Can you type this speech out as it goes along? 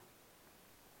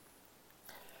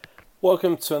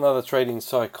Welcome to another Trading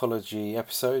Psychology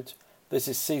episode. This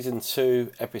is Season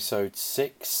 2, Episode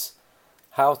 6,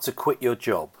 How to Quit Your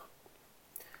Job.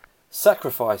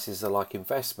 Sacrifices are like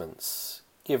investments.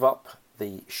 Give up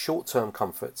the short-term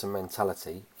comforts and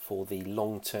mentality for the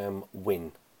long-term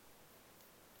win.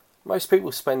 Most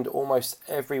people spend almost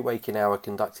every waking hour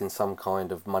conducting some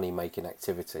kind of money-making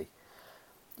activity.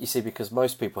 You see, because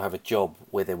most people have a job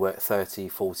where they work 30,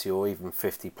 40 or even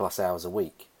 50 plus hours a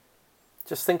week.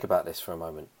 Just think about this for a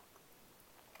moment.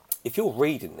 If you're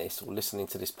reading this or listening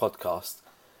to this podcast,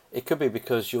 it could be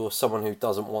because you're someone who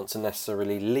doesn't want to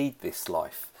necessarily lead this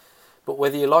life. But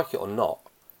whether you like it or not,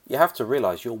 you have to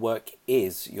realise your work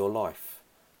is your life.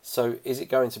 So is it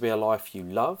going to be a life you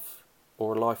love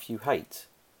or a life you hate?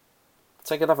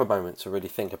 Take another moment to really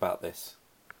think about this.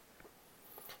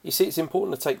 You see, it's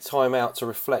important to take time out to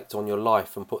reflect on your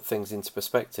life and put things into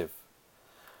perspective.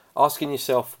 Asking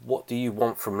yourself, what do you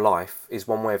want from life, is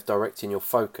one way of directing your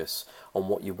focus on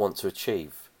what you want to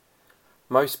achieve.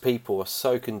 Most people are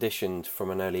so conditioned from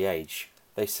an early age,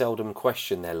 they seldom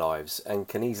question their lives and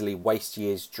can easily waste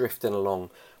years drifting along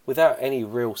without any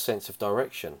real sense of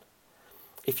direction.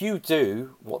 If you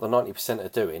do what the 90% are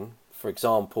doing, for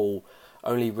example,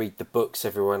 only read the books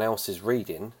everyone else is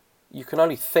reading, you can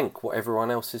only think what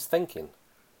everyone else is thinking.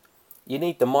 You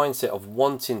need the mindset of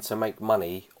wanting to make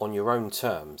money on your own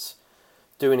terms.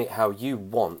 Doing it how you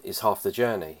want is half the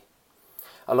journey.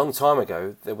 A long time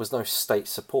ago, there was no state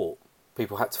support.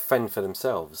 People had to fend for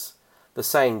themselves. The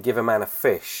saying, give a man a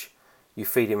fish, you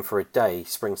feed him for a day,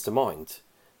 springs to mind.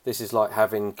 This is like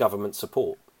having government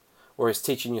support. Whereas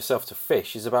teaching yourself to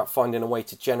fish is about finding a way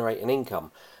to generate an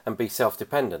income and be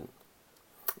self-dependent.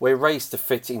 We're raised to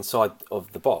fit inside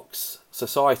of the box.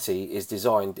 Society is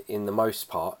designed, in the most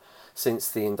part, since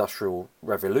the Industrial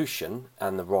Revolution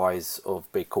and the rise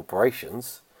of big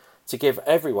corporations, to give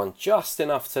everyone just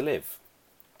enough to live.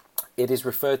 It is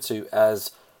referred to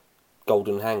as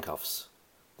golden handcuffs.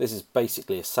 This is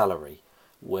basically a salary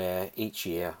where each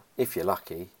year, if you're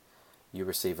lucky, you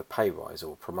receive a pay rise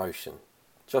or a promotion,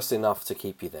 just enough to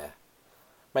keep you there.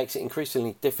 Makes it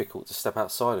increasingly difficult to step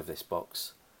outside of this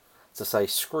box, to say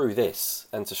screw this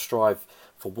and to strive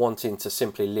for wanting to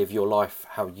simply live your life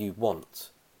how you want.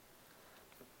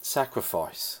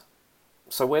 Sacrifice.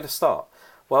 So where to start?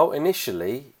 Well,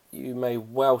 initially you may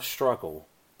well struggle,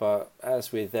 but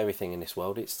as with everything in this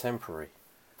world, it's temporary.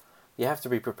 You have to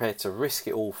be prepared to risk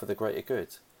it all for the greater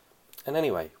good. And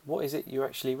anyway, what is it you're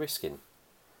actually risking?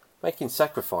 Making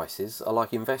sacrifices are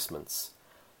like investments.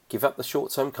 Give up the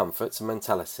short-term comforts and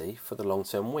mentality for the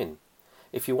long-term win.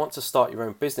 If you want to start your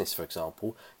own business, for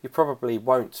example, you probably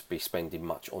won't be spending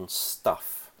much on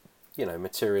stuff.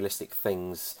 Materialistic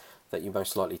things that you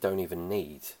most likely don't even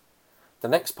need. The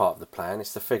next part of the plan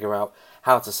is to figure out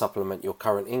how to supplement your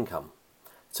current income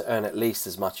to earn at least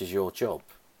as much as your job,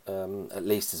 at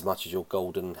least as much as your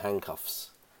golden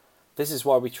handcuffs. This is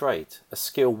why we trade, a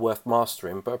skill worth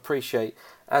mastering, but appreciate,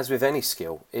 as with any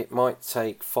skill, it might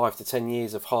take 5 to 10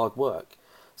 years of hard work.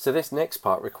 So this next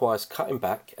part requires cutting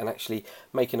back and actually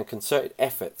making a concerted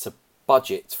effort to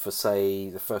budget for, say,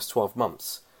 the first 12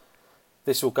 months.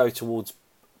 This will go towards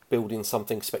building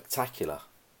something spectacular.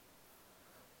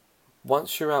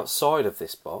 Once you're outside of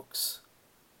this box,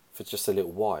 for just a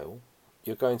little while,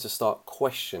 you're going to start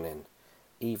questioning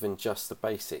even just the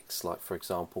basics, like for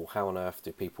example, how on earth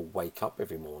do people wake up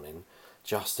every morning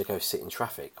just to go sit in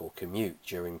traffic or commute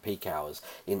during peak hours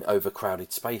in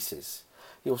overcrowded spaces?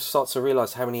 You'll start to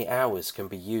realise how many hours can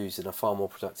be used in a far more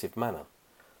productive manner.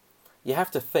 You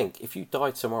have to think, if you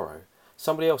die tomorrow,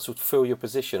 somebody else would fill your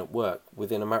position at work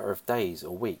within a matter of days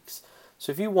or weeks.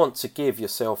 So if you want to give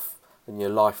yourself and your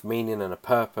life meaning and a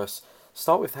purpose,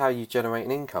 start with how you generate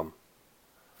an income.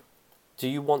 Do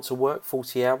you want to work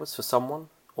 40 hours for someone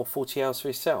or 40 hours for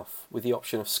yourself, with the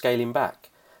option of scaling back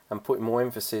and putting more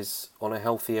emphasis on a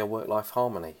healthier work-life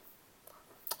harmony?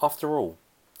 After all,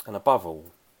 and above all,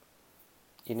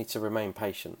 you need to remain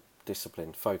patient,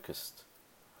 disciplined, focused,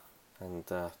 and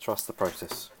trust the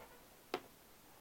process.